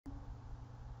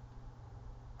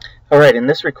Alright, in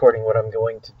this recording what I'm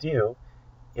going to do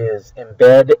is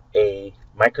embed a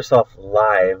Microsoft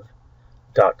Live.com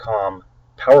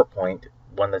PowerPoint,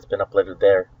 one that's been uploaded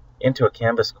there, into a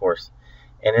Canvas course.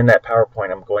 And in that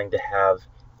PowerPoint I'm going to have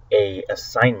a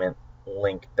assignment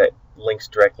link that links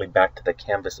directly back to the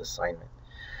Canvas assignment.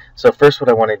 So first what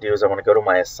I want to do is I want to go to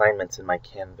my assignments in my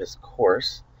Canvas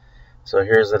course. So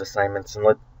here's the assignments, and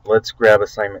let's grab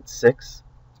assignment 6.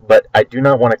 But I do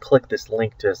not want to click this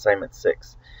link to assignment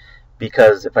 6.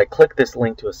 Because if I click this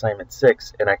link to assignment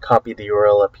 6 and I copy the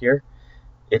URL up here,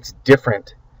 it's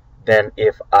different than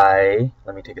if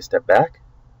let me take a step back.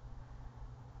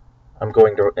 I'm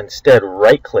going to instead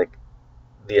right click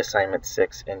the assignment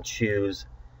 6 and choose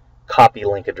copy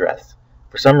link address.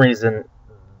 For some reason,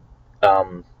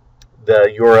 the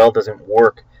URL doesn't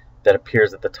work that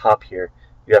appears at the top here.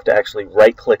 You have to actually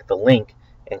right click the link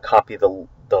and copy the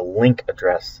link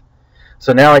address.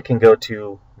 So now I can go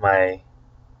to my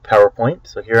PowerPoint.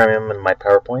 So here I am in my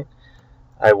PowerPoint.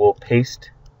 I will paste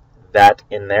that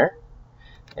in there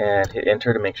and hit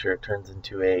enter to make sure it turns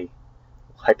into a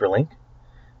hyperlink.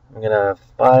 I'm going to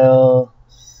file,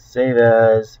 save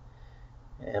as,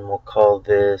 and we'll call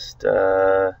this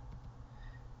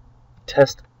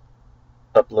test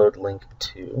upload link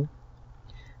 2,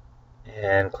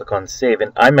 and click on save.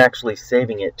 And I'm actually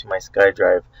saving it to my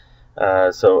SkyDrive.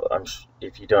 So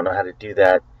if you don't know how to do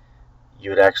that, you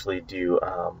would actually do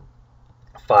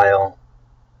file,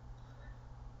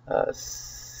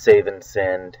 save and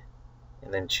send,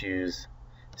 and then choose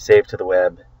save to the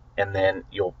web. And then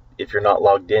if you're not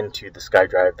logged into the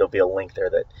SkyDrive, there'll be a link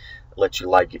there that lets you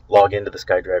log into the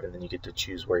SkyDrive, and then you get to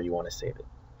choose where you want to save it.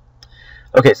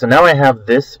 Okay, so now I have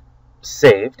this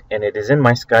saved, and it is in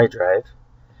my SkyDrive.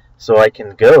 So I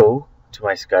can go to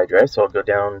my SkyDrive. So I'll go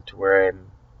down to where I'm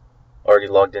already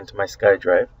logged into my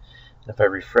SkyDrive. If I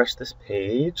refresh this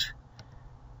page,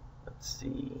 let's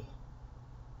see,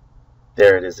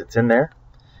 there it is, it's in there.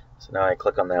 So now I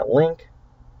click on that link,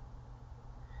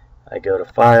 I go to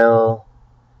File,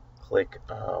 click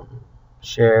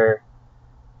Share,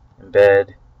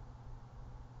 Embed,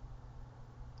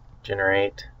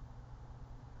 Generate,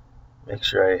 make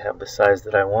sure I have the size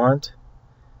that I want,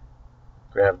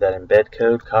 grab that embed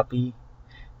code, copy,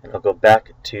 and I'll go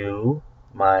back to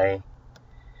my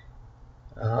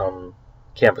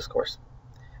Canvas course.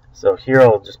 So here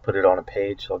I'll just put it on a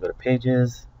page. So I'll go to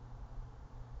Pages,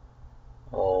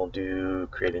 I'll do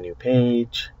create a new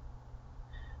page,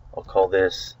 I'll call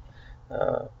this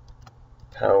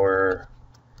PowerPoint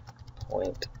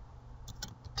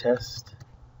test.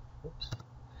 Oops.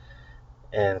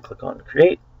 And click on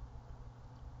create.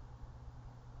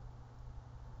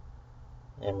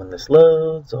 And when this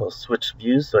loads, I'll switch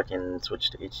views, so I can switch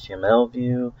to HTML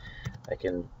view. I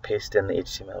can paste in the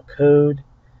HTML code,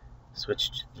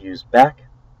 switch views back,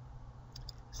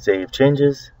 save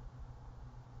changes,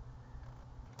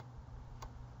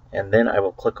 and then I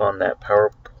will click on that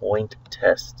PowerPoint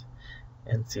test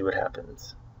and see what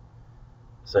happens.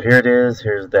 So here it is,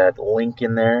 here's that link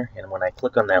in there, and when I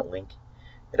click on that link,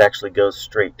 it actually goes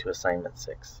straight to assignment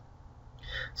 6.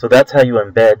 So that's how you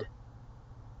embed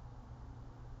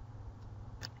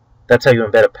a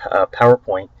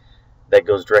PowerPoint that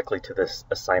goes directly to this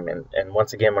assignment. And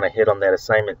once again, when I hit on that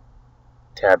assignment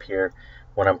tab here,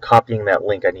 when I'm copying that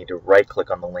link, I need to right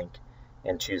click on the link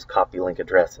and choose copy link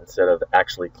address instead of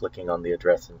actually clicking on the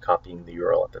address and copying the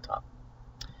URL at the top.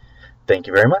 Thank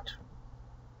you very much.